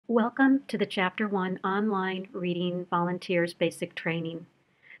Welcome to the Chapter 1 Online Reading Volunteers Basic Training.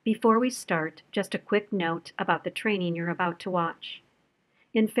 Before we start, just a quick note about the training you're about to watch.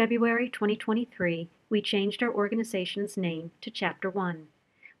 In February 2023, we changed our organization's name to Chapter 1.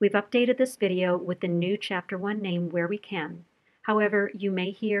 We've updated this video with the new Chapter 1 name where we can. However, you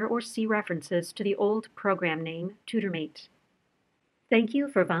may hear or see references to the old program name, TutorMate. Thank you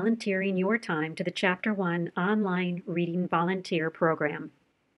for volunteering your time to the Chapter 1 Online Reading Volunteer Program.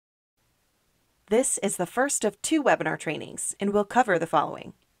 This is the first of 2 webinar trainings, and we'll cover the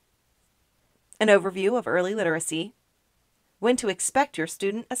following: an overview of early literacy, when to expect your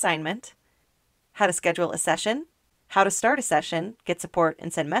student assignment, how to schedule a session, how to start a session, get support,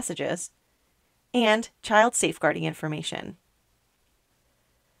 and send messages, and child safeguarding information.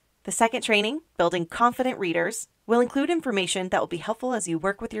 The second training, Building Confident Readers, will include information that will be helpful as you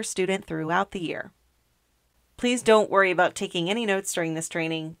work with your student throughout the year. Please don't worry about taking any notes during this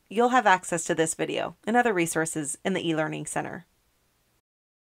training. You'll have access to this video and other resources in the e-learning center.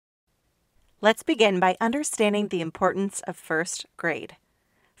 Let's begin by understanding the importance of first grade.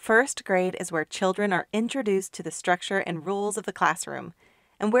 First grade is where children are introduced to the structure and rules of the classroom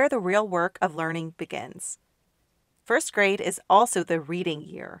and where the real work of learning begins. First grade is also the reading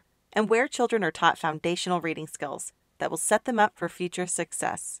year and where children are taught foundational reading skills that will set them up for future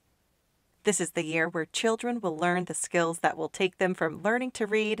success. This is the year where children will learn the skills that will take them from learning to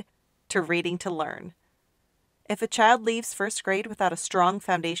read to reading to learn. If a child leaves first grade without a strong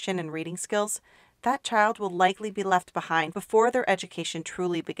foundation in reading skills, that child will likely be left behind before their education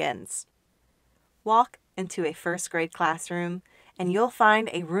truly begins. Walk into a first grade classroom and you'll find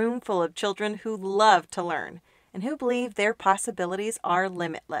a room full of children who love to learn and who believe their possibilities are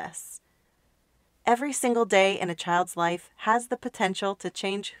limitless. Every single day in a child's life has the potential to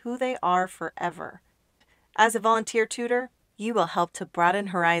change who they are forever. As a volunteer tutor, you will help to broaden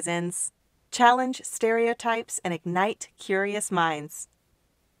horizons, challenge stereotypes, and ignite curious minds.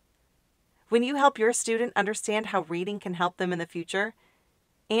 When you help your student understand how reading can help them in the future,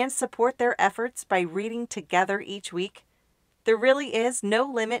 and support their efforts by reading together each week, there really is no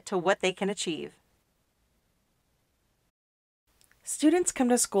limit to what they can achieve. Students come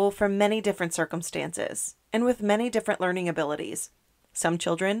to school from many different circumstances and with many different learning abilities. Some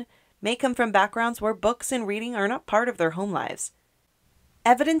children may come from backgrounds where books and reading are not part of their home lives.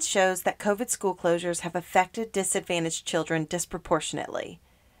 Evidence shows that COVID school closures have affected disadvantaged children disproportionately,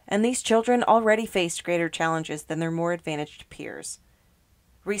 and these children already faced greater challenges than their more advantaged peers.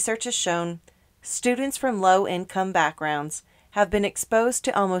 Research has shown students from low-income backgrounds have been exposed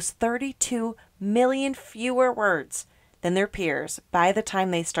to almost 32 million fewer words than their peers by the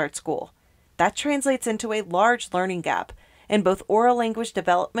time they start school. That translates into a large learning gap in both oral language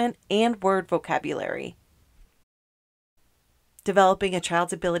development and word vocabulary. Developing a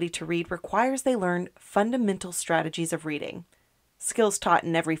child's ability to read requires they learn fundamental strategies of reading, skills taught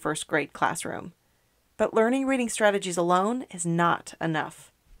in every first grade classroom. But learning reading strategies alone is not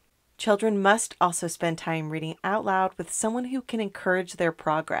enough. Children must also spend time reading out loud with someone who can encourage their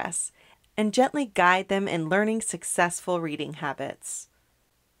progress and gently guide them in learning successful reading habits.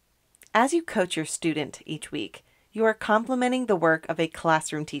 As you coach your student each week, you are complementing the work of a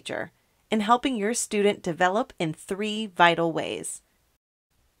classroom teacher and helping your student develop in 3 vital ways.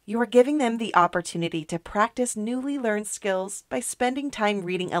 You are giving them the opportunity to practice newly learned skills by spending time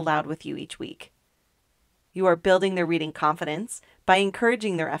reading aloud with you each week. You are building their reading confidence by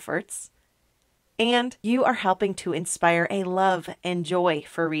encouraging their efforts. And you are helping to inspire a love and joy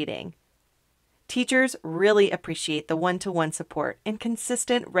for reading. Teachers really appreciate the one-to-one support and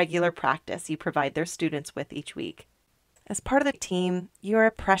consistent, regular practice you provide their students with each week. As part of the team, you are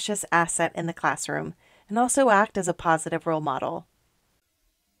a precious asset in the classroom and also act as a positive role model.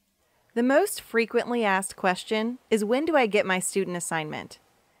 The most frequently asked question is, when do I get my student assignment?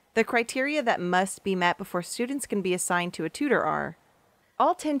 The criteria that must be met before students can be assigned to a tutor are: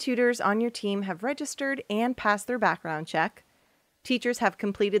 all 10 tutors on your team have registered and passed their background check, teachers have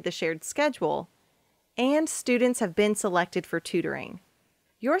completed the shared schedule, and students have been selected for tutoring.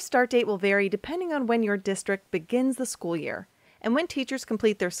 Your start date will vary depending on when your district begins the school year and when teachers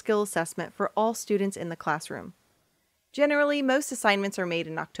complete their skill assessment for all students in the classroom. Generally, most assignments are made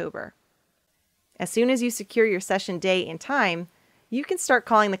in October. As soon as you secure your session day and time, you can start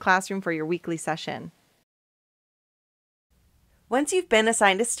calling the classroom for your weekly session. Once you've been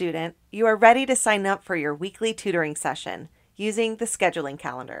assigned a student, you are ready to sign up for your weekly tutoring session using the scheduling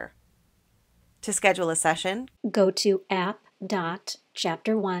calendar. To schedule a session, Go to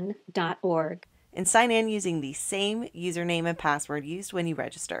app.chapter1.org and sign in using the same username and password used when you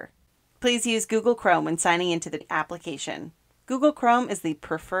register. Please use Google Chrome when signing into the application. Google Chrome is the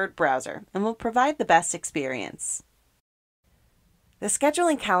preferred browser and will provide the best experience. The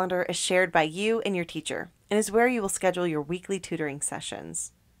scheduling calendar is shared by you and your teacher and is where you will schedule your weekly tutoring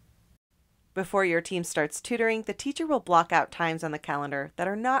sessions. Before your team starts tutoring, the teacher will block out times on the calendar that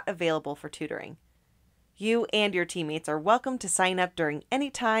are not available for tutoring. You and your teammates are welcome to sign up during any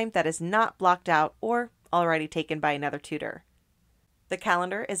time that is not blocked out or already taken by another tutor. The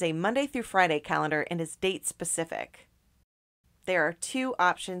calendar is a Monday through Friday calendar and is date specific. There are 2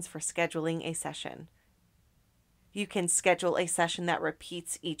 options for scheduling a session. You can schedule a session that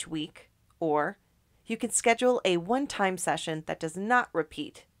repeats each week, or you can schedule a one-time session that does not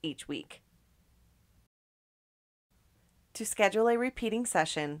repeat each week. To schedule a repeating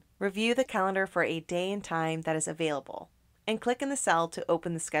session, review the calendar for a day and time that is available, and click in the cell to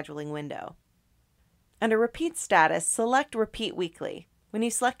open the scheduling window. Under Repeat Status, select Repeat Weekly. When you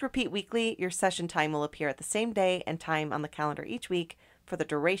select Repeat Weekly, your session time will appear at the same day and time on the calendar each week for the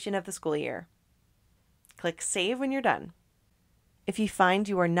duration of the school year. Click Save when you're done. If you find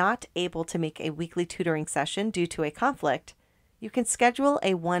you are not able to make a weekly tutoring session due to a conflict, you can schedule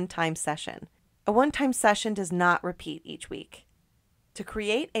a one-time session. A one-time session does not repeat each week. To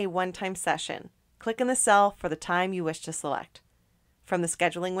create a one-time session, click in the cell for the time you wish to select. From the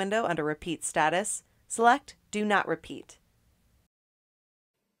scheduling window under Repeat Status, select Do Not Repeat.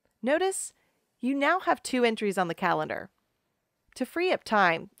 Notice you now have 2 entries on the calendar. To free up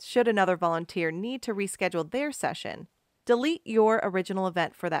time, should another volunteer need to reschedule their session, delete your original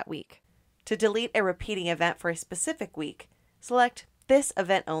event for that week. To delete a repeating event for a specific week, select This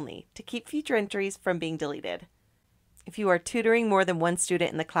Event Only to keep future entries from being deleted. If you are tutoring more than one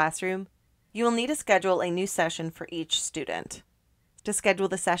student in the classroom, you will need to schedule a new session for each student. To schedule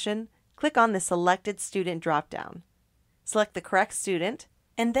the session, click on the Selected Student dropdown. Select the correct student,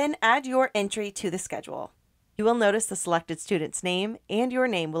 and then add your entry to the schedule. You will notice the selected student's name and your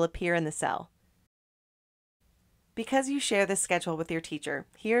name will appear in the cell. Because you share this schedule with your teacher,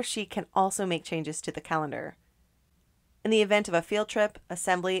 he or she can also make changes to the calendar. In the event of a field trip,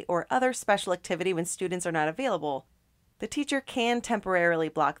 assembly, or other special activity when students are not available, the teacher can temporarily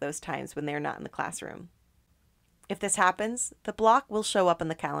block those times when they are not in the classroom. If this happens, the block will show up in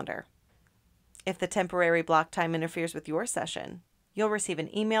the calendar. If the temporary block time interferes with your session, you'll receive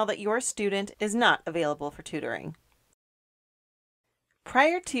an email that your student is not available for tutoring.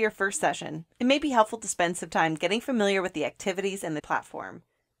 Prior to your first session, it may be helpful to spend some time getting familiar with the activities in the platform.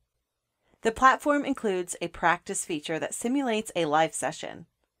 The platform includes a practice feature that simulates a live session.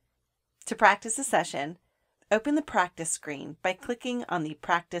 To practice a session, open the practice screen by clicking on the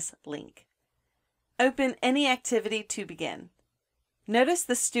practice link. Open any activity to begin. Notice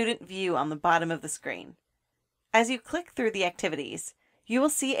the student view on the bottom of the screen. As you click through the activities, you will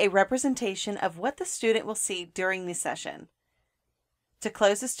see a representation of what the student will see during the session. To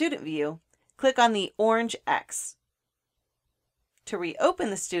close the student view, click on the orange X. To reopen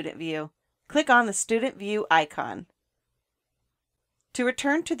the student view, click on the student view icon. To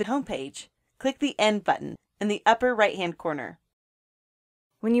return to the home page, click the End button in the upper right-hand corner.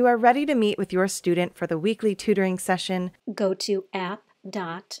 When you are ready to meet with your student for the weekly tutoring session, Go to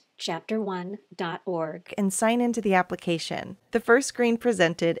app.chapterone.org. and sign into the application. The first screen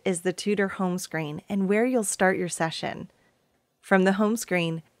presented is the tutor home screen and where you'll start your session. From the home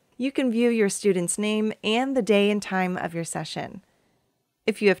screen, you can view your student's name and the day and time of your session.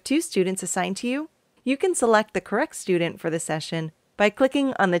 If you have 2 students assigned to you, you can select the correct student for the session by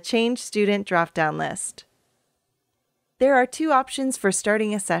clicking on the Change Student drop-down list. There are 2 options for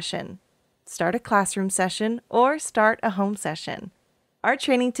starting a session: start a classroom session or start a home session. Our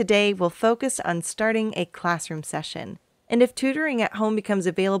training today will focus on starting a classroom session, and if tutoring at home becomes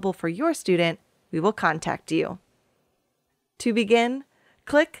available for your student, we will contact you. To begin,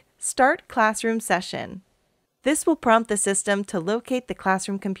 click Start Classroom Session. This will prompt the system to locate the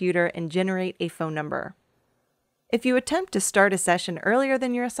classroom computer and generate a phone number. If you attempt to start a session earlier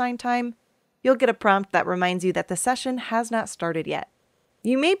than your assigned time, you'll get a prompt that reminds you that the session has not started yet.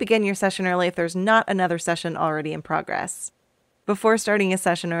 You may begin your session early if there's not another session already in progress. Before starting a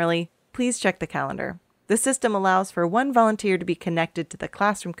session early, please check the calendar. The system allows for 1 volunteer to be connected to the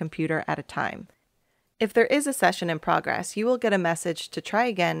classroom computer at a time. If there is a session in progress, you will get a message to try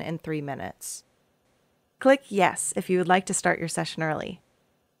again in 3 minutes. Click Yes if you would like to start your session early.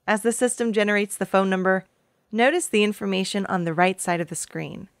 As the system generates the phone number, notice the information on the right side of the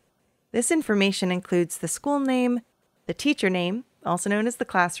screen. This information includes the school name, the teacher name, also known as the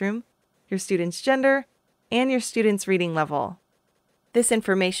classroom, your student's gender, and your student's reading level. This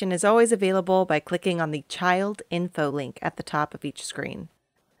information is always available by clicking on the Child Info link at the top of each screen.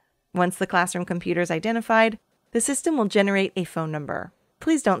 Once the classroom computer is identified, The system will generate a phone number.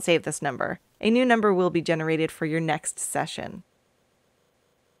 Please don't save this number. A new number will be generated for your next session.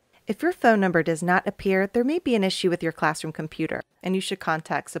 If your phone number does not appear, there may be an issue with your classroom computer, and you should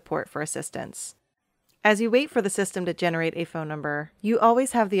contact support for assistance. As you wait for the system to generate a phone number, you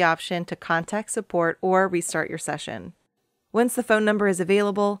always have the option to contact support or restart your session. Once the phone number is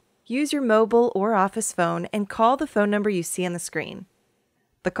available, use your mobile or office phone and call the phone number you see on the screen.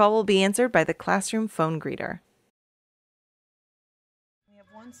 The call will be answered by the classroom phone greeter. We have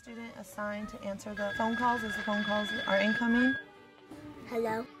one student assigned to answer the phone calls as the phone calls are incoming.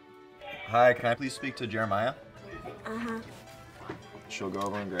 Hello. Hi, can I please speak to Jeremiah? Uh-huh. She'll go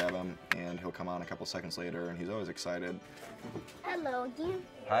over and grab him, and he'll come on a couple seconds later, and he's always excited. Hello again.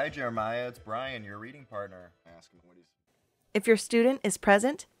 Hi, Jeremiah. It's Brian, your reading partner. Ask him what he's... If your student is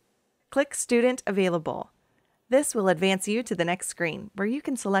present, click Student Available. This will advance you to the next screen, where you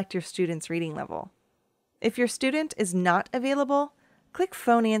can select your student's reading level. If your student is not available, click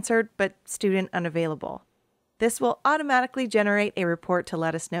Phone Answered but Student Unavailable. This will automatically generate a report to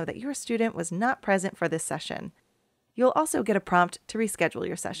let us know that your student was not present for this session. You'll also get a prompt to reschedule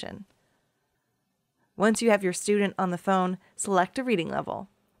your session. Once you have your student on the phone, select a reading level.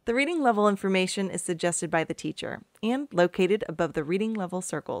 The reading level information is suggested by the teacher and located above the reading level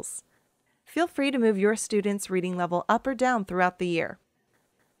circles. Feel free to move your student's reading level up or down throughout the year.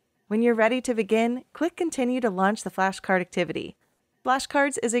 When you're ready to begin, click Continue to launch the flashcard activity.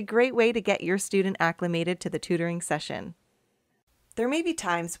 Flashcards is a great way to get your student acclimated to the tutoring session. There may be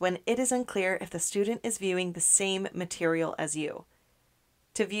times when it is unclear if the student is viewing the same material as you.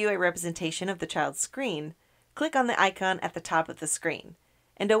 To view a representation of the child's screen, click on the icon at the top of the screen,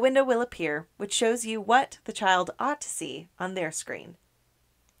 and a window will appear which shows you what the child ought to see on their screen.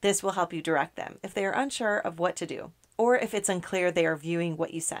 This will help you direct them if they are unsure of what to do, or if it's unclear they are viewing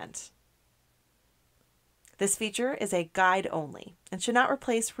what you sent. This feature is a guide only and should not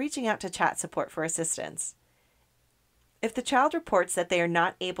replace reaching out to chat support for assistance. If the child reports that they are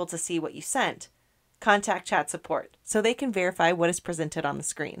not able to see what you sent, contact chat support so they can verify what is presented on the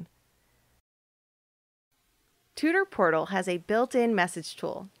screen. Tutor Portal has a built-in message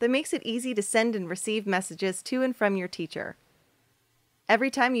tool that makes it easy to send and receive messages to and from your teacher. Every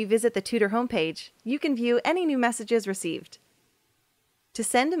time you visit the Tutor homepage, you can view any new messages received. To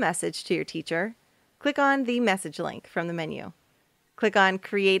send a message to your teacher, click on the message link from the menu. Click on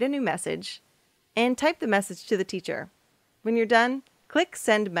Create a New Message and type the message to the teacher. When you're done, click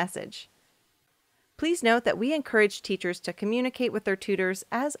Send Message. Please note that we encourage teachers to communicate with their tutors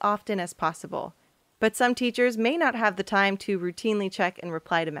as often as possible, but some teachers may not have the time to routinely check and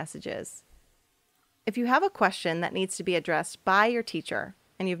reply to messages. If you have a question that needs to be addressed by your teacher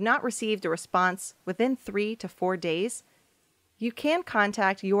and you've not received a response within 3 to 4 days, you can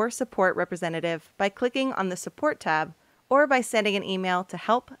contact your support representative by clicking on the Support tab or by sending an email to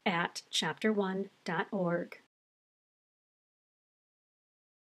help@chapterone.org.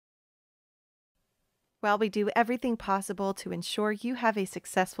 While we do everything possible to ensure you have a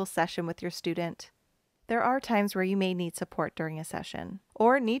successful session with your student, there are times where you may need support during a session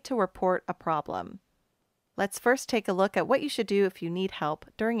or need to report a problem. Let's first take a look at what you should do if you need help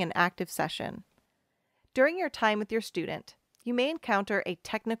during an active session. During your time with your student, you may encounter a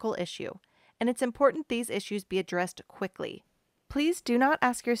technical issue, and it's important these issues be addressed quickly. Please do not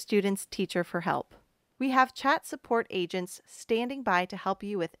ask your student's teacher for help. We have chat support agents standing by to help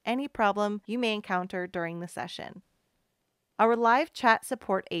you with any problem you may encounter during the session. Our live chat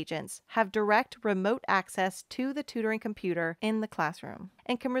support agents have direct remote access to the tutoring computer in the classroom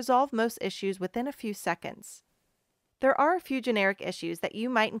and can resolve most issues within a few seconds. There are a few generic issues that you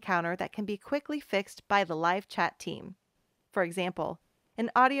might encounter that can be quickly fixed by the live chat team. For example, an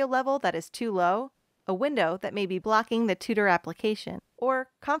audio level that is too low, a window that may be blocking the tutor application,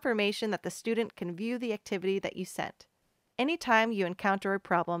 or confirmation that the student can view the activity that you sent. Anytime you encounter a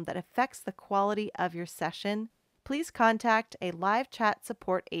problem that affects the quality of your session, please contact a live chat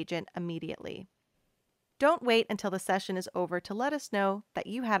support agent immediately. Don't wait until the session is over to let us know that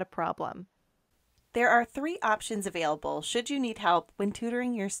you had a problem. There are 3 options available should you need help when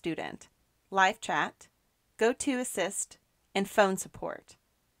tutoring your student: live chat, GoToAssist, and phone support.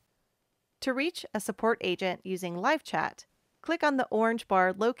 To reach a support agent using live chat, click on the orange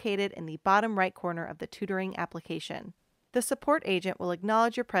bar located in the bottom right corner of the tutoring application. The support agent will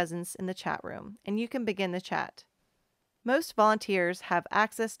acknowledge your presence in the chat room, and you can begin the chat. Most volunteers have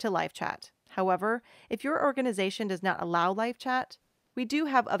access to live chat. However, if your organization does not allow live chat, we do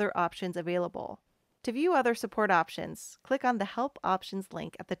have other options available. To view other support options, click on the Help Options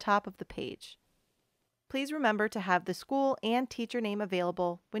link at the top of the page. Please remember to have the school and teacher name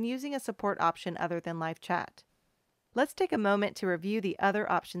available when using a support option other than live chat. Let's take a moment to review the other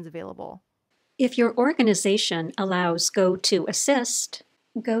options available. If your organization allows Go to Assist,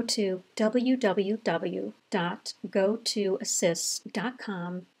 go to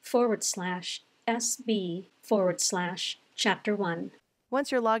www.gotoassist.com/SB/Chapter1.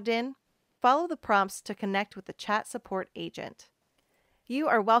 Once you're logged in, follow the prompts to connect with the chat support agent. You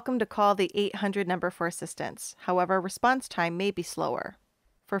are welcome to call the 800 number for assistance. However, response time may be slower.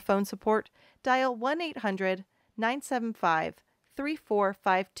 For phone support, dial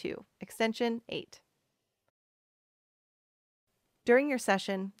 1-800-975-3452, extension 8. During your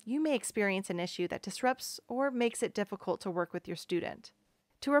session, you may experience an issue that disrupts or makes it difficult to work with your student.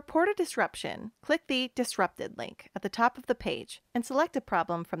 To report a disruption, click the Disrupted link at the top of the page and select a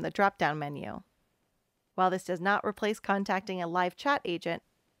problem from the drop-down menu. While this does not replace contacting a live chat agent,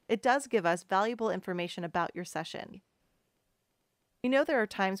 it does give us valuable information about your session. We know there are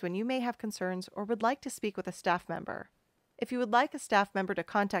times when you may have concerns or would like to speak with a staff member. If you would like a staff member to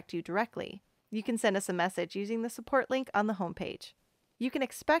contact you directly, you can send us a message using the support link on the homepage. You can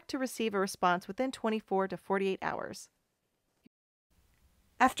expect to receive a response within 24 to 48 hours.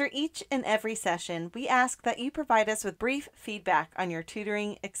 After each and every session, we ask that you provide us with brief feedback on your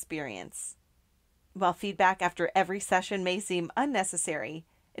tutoring experience. While feedback after every session may seem unnecessary,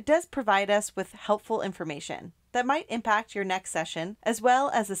 it does provide us with helpful information that might impact your next session as well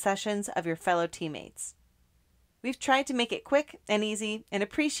as the sessions of your fellow teammates. We've tried to make it quick and easy and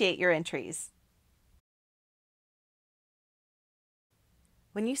appreciate your entries.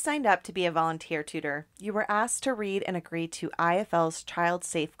 When you signed up to be a volunteer tutor, you were asked to read and agree to IFL's Child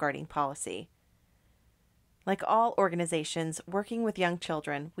Safeguarding Policy. Like all organizations working with young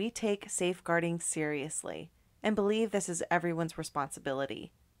children, we take safeguarding seriously and believe this is everyone's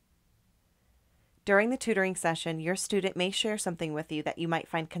responsibility. During the tutoring session, your student may share something with you that you might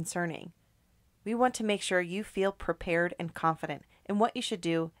find concerning. We want to make sure you feel prepared and confident in what you should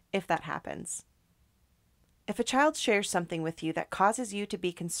do if that happens. If a child shares something with you that causes you to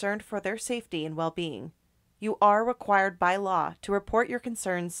be concerned for their safety and well-being, you are required by law to report your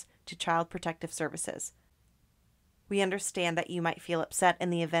concerns to Child Protective Services. We understand that you might feel upset in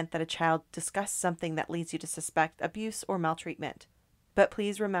the event that a child discusses something that leads you to suspect abuse or maltreatment. But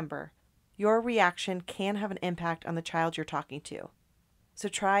please remember, your reaction can have an impact on the child you're talking to. So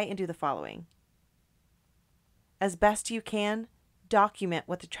try and do the following. As best you can, document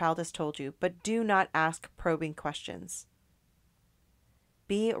what the child has told you, but do not ask probing questions.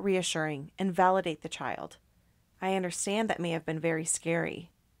 Be reassuring and validate the child. I understand that may have been very scary.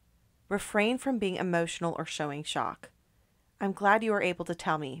 Refrain from being emotional or showing shock. I'm glad you were able to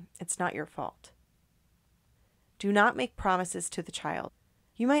tell me. It's not your fault. Do not make promises to the child.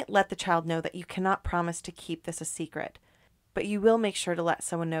 You might let the child know that you cannot promise to keep this a secret, but you will make sure to let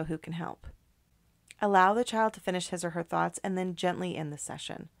someone know who can help. Allow the child to finish his or her thoughts and then gently end the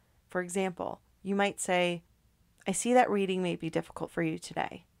session. For example, you might say, I see that reading may be difficult for you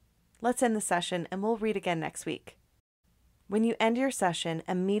today. Let's end the session and we'll read again next week. When you end your session,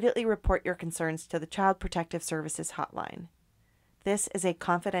 immediately report your concerns to the Child Protective Services hotline. This is a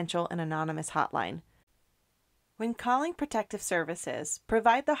confidential and anonymous hotline. When calling Protective Services,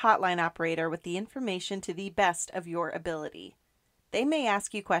 provide the hotline operator with the information to the best of your ability. They may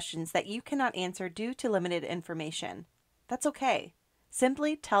ask you questions that you cannot answer due to limited information. That's okay.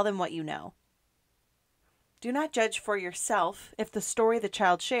 Simply tell them what you know. Do not judge for yourself if the story the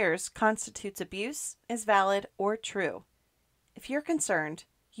child shares constitutes abuse, is valid, or true. If you're concerned,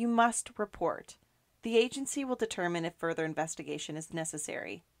 you must report. The agency will determine if further investigation is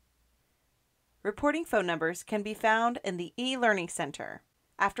necessary. Reporting phone numbers can be found in the e-learning center.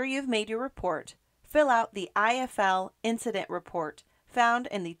 After you've made your report, fill out the IFL incident report found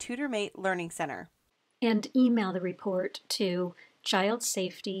in the TutorMate Learning Center. And email the report to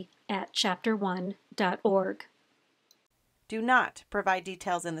childsafety@chapterone.org. Do not provide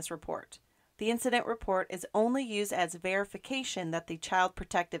details in this report. The incident report is only used as verification that the Child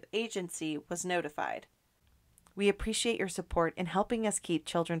Protective Agency was notified. We appreciate your support in helping us keep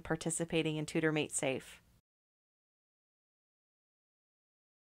children participating in TutorMate safe.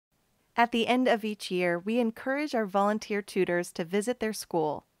 At the end of each year, we encourage our volunteer tutors to visit their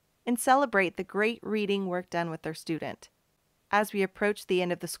school and celebrate the great reading work done with their student. As we approach the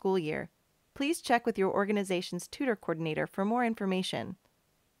end of the school year, please check with your organization's tutor coordinator for more information.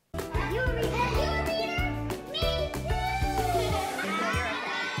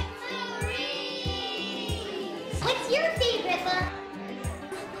 What's your favorite book?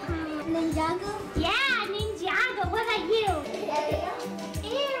 Ninjago? Yeah, Ninjago. What about you?